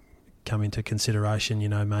come into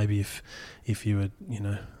consideration. Maybe if you were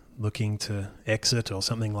looking to exit or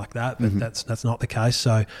something like that, but that's not the case.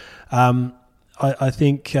 So I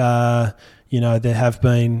think there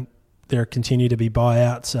continue to be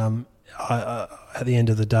buyouts. At the end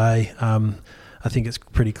of the day, I think it's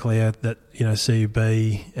pretty clear that CUB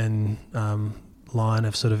and line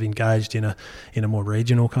have sort of engaged in a more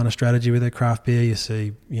regional kind of strategy with their craft beer. You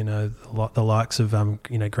see, the likes of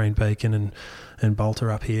Green Beacon and Bolter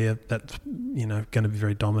up here. That's going to be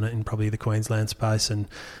very dominant in probably the Queensland space, and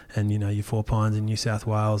your Four Pines in New South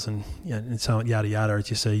Wales, and so on, yada yada. As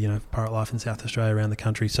you see, Pirate Life in South Australia, around the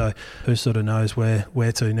country. So who sort of knows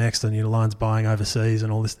where to next? And Lion's buying overseas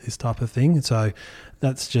and all this type of thing. So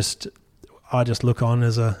that's just. I just look on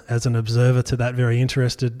as an observer to that, very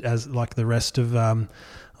interested, as like the rest of the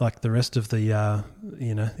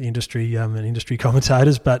industry and industry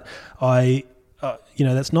commentators. But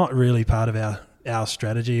that's not really part of our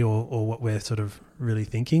strategy or what we're sort of really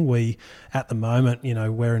thinking. We at the moment,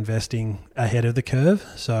 we're investing ahead of the curve.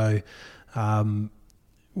 So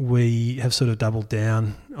we have sort of doubled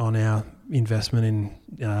down on our investment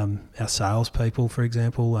in our sales people, for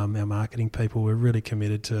example, our marketing people. We're really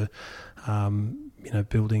committed to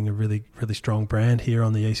building a really, really strong brand here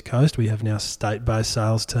on the East Coast. We have now state-based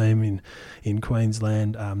sales team in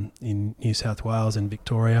Queensland, in New South Wales and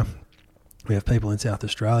Victoria. We have people in South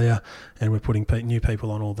Australia, and we're putting new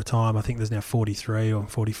people on all the time. I think there's now 43 or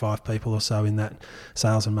 45 people or so in that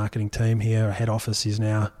sales and marketing team here. Our head office is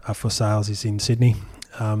now, for sales, is in Sydney.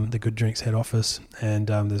 The Good Drinks head office, and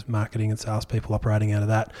there's marketing and sales people operating out of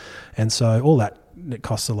that. And so all that, it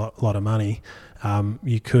costs a lot of money.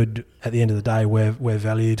 You could, at the end of the day, we're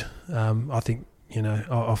valued, I think,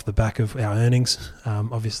 off the back of our earnings.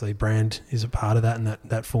 Obviously, brand is a part of that, and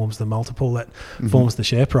that forms the multiple, that forms the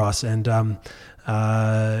share price. And,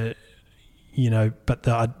 but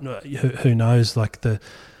who knows,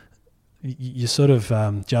 you're sort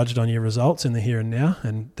of judged on your results in the here and now,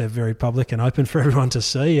 and they're very public and open for everyone to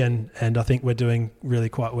see. And I think we're doing really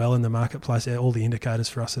quite well in the marketplace. All the indicators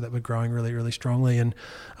for us are that we're growing really, really strongly, and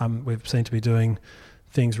we seem to be doing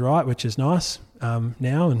things right, which is nice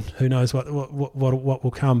now. And who knows what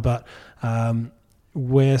will come. But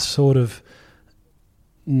we're sort of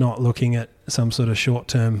not looking at some sort of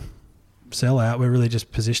short-term sellout. We're really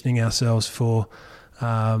just positioning ourselves for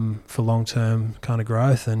long-term kind of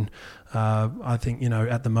growth. And I think,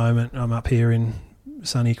 at the moment I'm up here in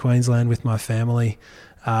sunny Queensland with my family,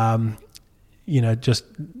 just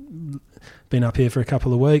been up here for a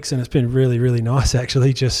couple of weeks, and it's been really, really nice actually.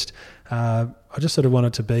 I just sort of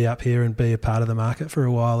wanted to be up here and be a part of the market for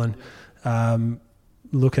a while, and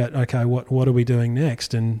look at, okay, what are we doing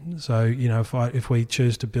next? And so, if we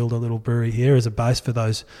choose to build a little brewery here as a base for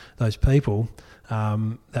those people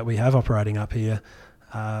that we have operating up here,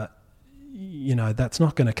 that's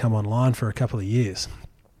not going to come online for a couple of years.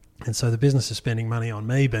 And so the business is spending money on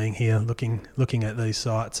me being here, looking at these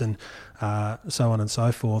sites and so on and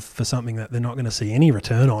so forth, for something that they're not going to see any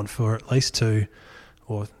return on for at least 2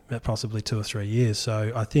 or possibly 2 or 3 years.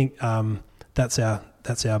 So I think that's our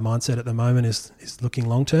mindset at the moment, is looking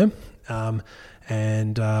long term, and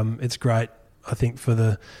it's great, I think, for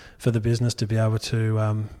the business to be able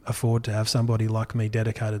to afford to have somebody like me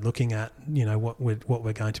dedicated, looking at what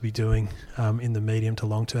we're going to be doing in the medium to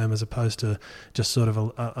long term, as opposed to just sort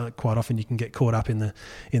of quite often you can get caught up in the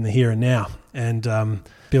here and now, and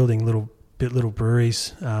building little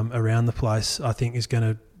breweries around the place, I think, is going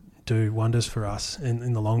to do wonders for us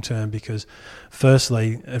in the long term, because first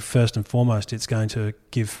and foremost, it's going to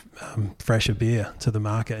give fresher beer to the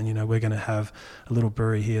market. And we're going to have a little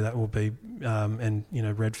brewery here that will be and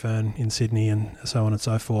Redfern in Sydney and so on and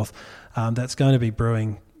so forth, that's going to be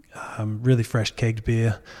brewing really fresh kegged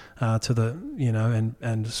beer to the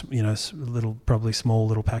little, probably small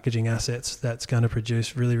little packaging assets that's going to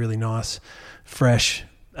produce really, really nice fresh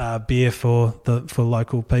beer for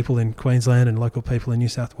local people in Queensland and local people in New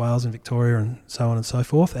South Wales and Victoria and so on and so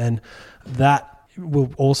forth. And that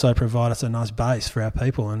will also provide us a nice base for our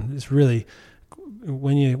people. And it's really,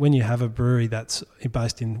 when you have a brewery that's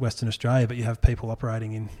based in Western Australia, but you have people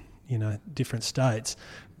operating in different states,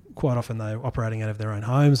 quite often they're operating out of their own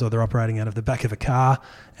homes, or they're operating out of the back of a car,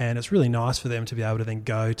 and it's really nice for them to be able to then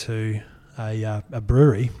go to a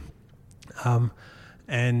brewery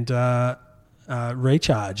and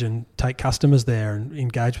recharge and take customers there and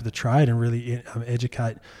engage with the trade and really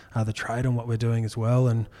educate the trade on what we're doing as well.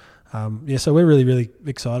 And so we're really, really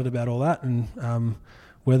excited about all that, and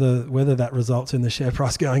whether that results in the share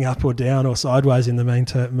price going up or down or sideways in the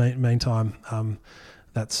meantime,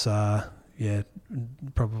 that's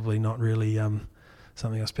probably not really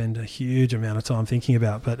something I spend a huge amount of time thinking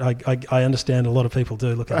about, but I understand a lot of people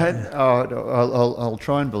do look at it. I'll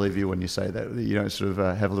try and believe you when you say that. You don't sort of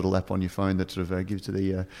have a little app on your phone that sort of gives you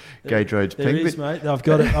the Gage Roads ping. There is, mate. I've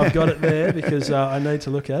got it there because I need to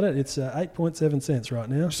look at it. It's 8.7 cents right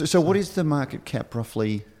now. So what is the market cap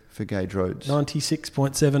roughly for Gage Roads?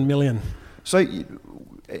 96.7 million. So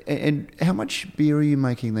And how much beer are you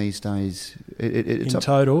making these days? In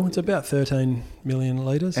total, it's about 13 million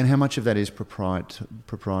litres. And how much of that is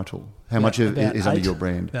proprietal? How much is under your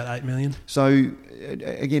brand? About 8 million. So,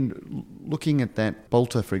 again, looking at that,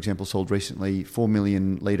 Bolter, for example, sold recently 4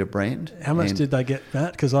 million litre brand. How much did they get,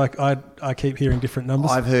 Matt? Because I keep hearing different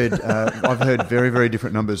numbers. I've heard very, very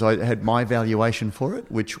different numbers. I had my valuation for it,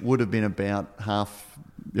 which would have been about half.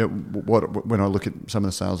 When I look at some of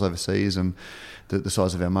the sales overseas and the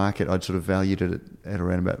size of our market, I'd sort of valued it at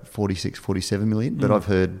around about 46, 47 million. But I've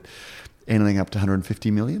heard anything up to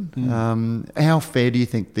 150 million. How fair do you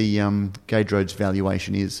think the Gage Road's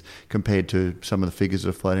valuation is compared to some of the figures that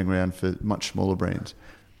are floating around for much smaller brands?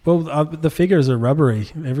 Well, the figures are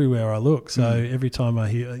rubbery everywhere I look. So every time I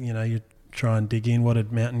hear, you try and dig in, what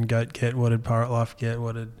did Mountain Goat get? What did Pirate Life get?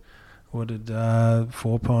 What did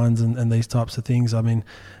Four Pines and these types of things? I mean,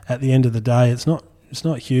 at the end of the day, it's not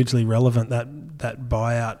hugely relevant that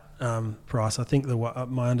buyout price. I think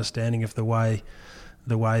my understanding of the way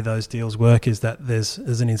those deals work is that there's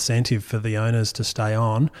an incentive for the owners to stay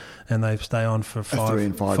on, and they stay on for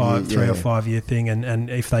 3 or 5 year thing, and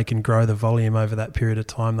if they can grow the volume over that period of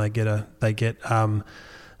time, they get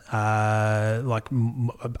like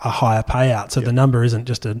a higher payout. So the number isn't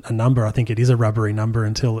just a number. I think it is a rubbery number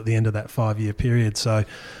until at the end of that 5 year period. So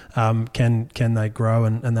can they grow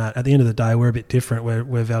and that? At the end of the day, we're a bit different.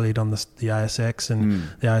 We're valued on the ASX, and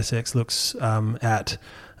the ASX looks at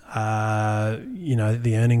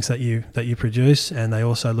the earnings that you produce, and they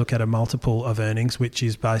also look at a multiple of earnings, which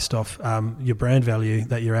is based off your brand value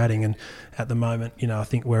that you're adding. And at the moment, I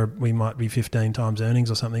think we might be 15 times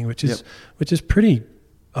earnings or something, which is pretty.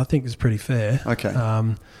 I think it's pretty fair. Okay.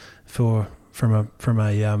 For brand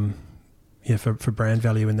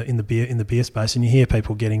value in the beer space, and you hear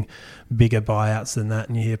people getting bigger buyouts than that,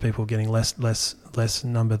 and you hear people getting less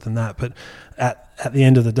number than that. But at the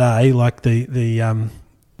end of the day, like the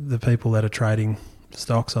people that are trading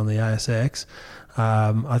stocks on the ASX,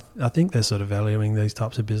 I think they're sort of valuing these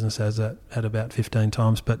types of businesses at about 15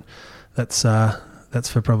 times, but that's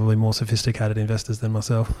for probably more sophisticated investors than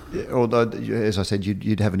myself. Yeah, although, as I said,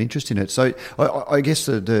 you'd have an interest in it. So I guess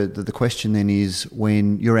the question then is,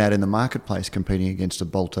 when you're out in the marketplace competing against a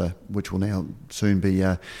Bolter, which will now soon be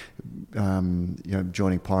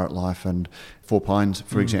joining Pirate Life and Four Pines,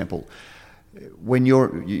 for example, when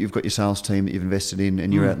you've got your sales team that you've invested in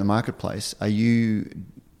and you're out in the marketplace, are you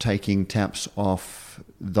taking taps off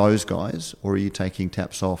those guys, or are you taking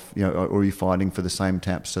taps off, or are you fighting for the same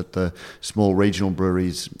taps that the small regional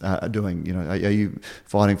breweries are doing? Are you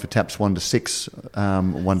fighting for taps 1 to 6,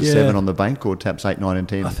 1 to 7 on the bank, or taps 8, 9 and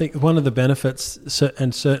 10? I think one of the benefits,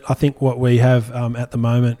 I think what we have at the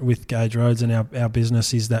moment with Gage Roads and our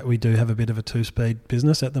business is that we do have a bit of a two-speed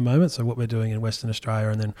business at the moment. So what we're doing in Western Australia,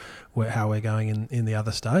 and then how we're going in the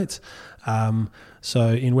other states. So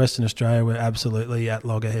in Western Australia, we're absolutely at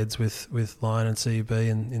loggerheads with Lion and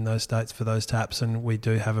CUB in those states for those taps, and we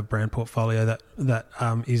do have a brand portfolio that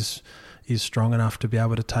is strong enough to be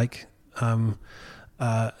able to take a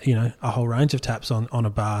whole range of taps on a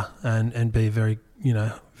bar and be very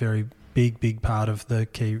big part of the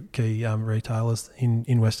key retailers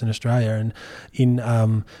in Western Australia. And in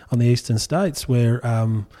on the eastern states, we're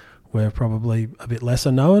probably a bit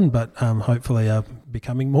lesser known, but hopefully are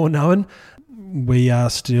becoming more known. We are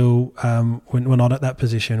still we're not at that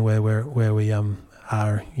position where we are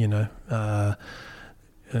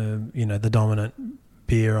the dominant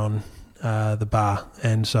beer on the bar,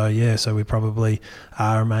 and so we probably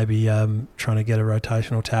are maybe trying to get a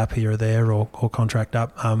rotational tap here or there, or contract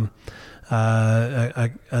up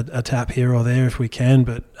a tap here or there if we can.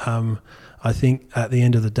 But I think at the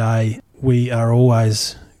end of the day, we are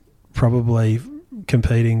always probably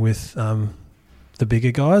competing with the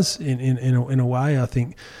bigger guys in a way. I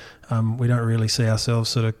think we don't really see ourselves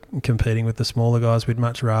sort of competing with the smaller guys. We'd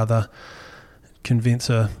much rather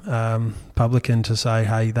convince a publican to say,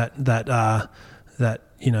 hey, that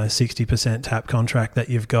 60% tap contract that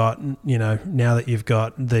you've got, now that you've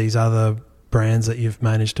got these other brands that you've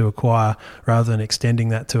managed to acquire, rather than extending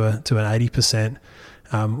that to an 80%.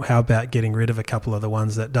 How about getting rid of a couple of the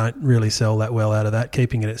ones that don't really sell that well out of that,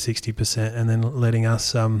 keeping it at 60%, and then letting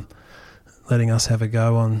us have a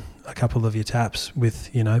go a couple of your taps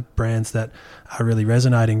with, you know, brands that are really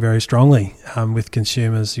resonating very strongly with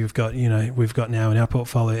consumers. You've got, you know, we've got now in our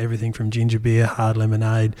portfolio everything from ginger beer, hard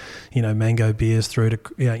lemonade, you know, mango beers through to,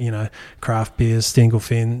 you know, craft beers, single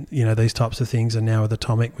fin, you know, these types of things are now with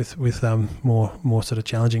Atomic with more sort of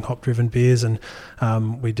challenging hop driven beers. And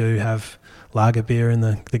we do have lager beer in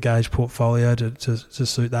the Gauge portfolio to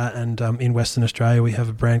suit that. And in Western Australia, we have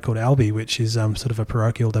a brand called Albi, which is sort of a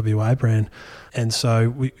parochial WA brand. And so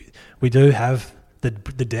we do have the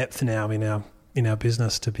depth now in our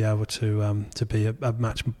business to be able to be a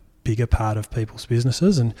much bigger part of people's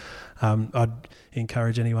businesses. And I'd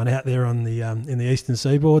encourage anyone out there on the in the Eastern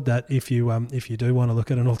Seaboard that if you do want to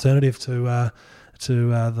look at an alternative to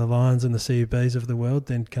the Lions and the CUBs of the world,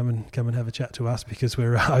 then come and have a chat to us, because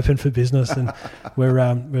we're open for business and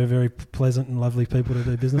we're very pleasant and lovely people to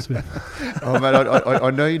do business with. Oh man,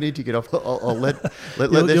 I know you need to get off. I'll let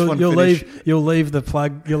this one finish. You'll leave the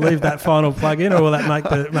plug. You'll leave that final plug in, or will that make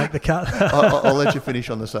the cut? I'll let you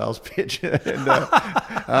finish on the sales pitch. And,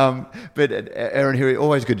 but Aaron, here,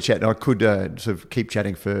 always good to chat. And I could sort of keep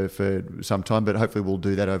chatting for some time, but hopefully we'll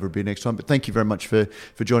do that over a beer next time. But thank you very much for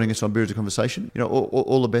joining us on Beer as a Conversation. You know,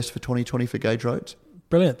 all the best for 2020 for Gauge Roads.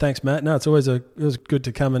 Brilliant. Thanks, Matt. No, it was good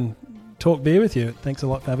to come and talk beer with you. Thanks a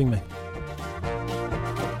lot for having me.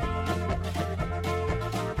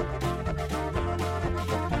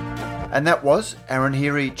 And that was Aaron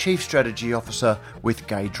Heary, Chief Strategy Officer with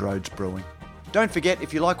Gauge Roads Brewing. Don't forget,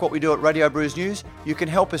 if you like what we do at Radio Brews News, you can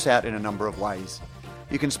help us out in a number of ways.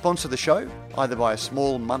 You can sponsor the show, either by a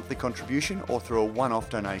small monthly contribution or through a one-off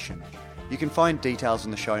donation. You can find details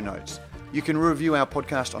in the show notes. You can review our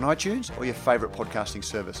podcast on iTunes or your favourite podcasting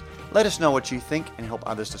service. Let us know what you think and help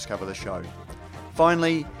others discover the show.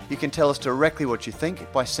 Finally, you can tell us directly what you think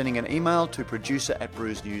by sending an email to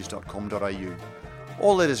producer@brewsnews.com.au.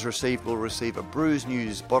 All letters received will receive a Brews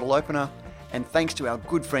News bottle opener, and thanks to our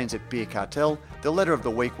good friends at Beer Cartel, the letter of the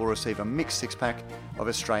week will receive a mixed six-pack of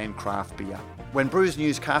Australian craft beer. When Brews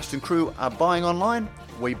News cast and crew are buying online,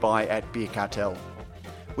 we buy at Beer Cartel.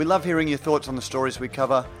 We love hearing your thoughts on the stories we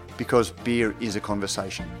cover, because beer is a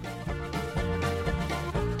conversation.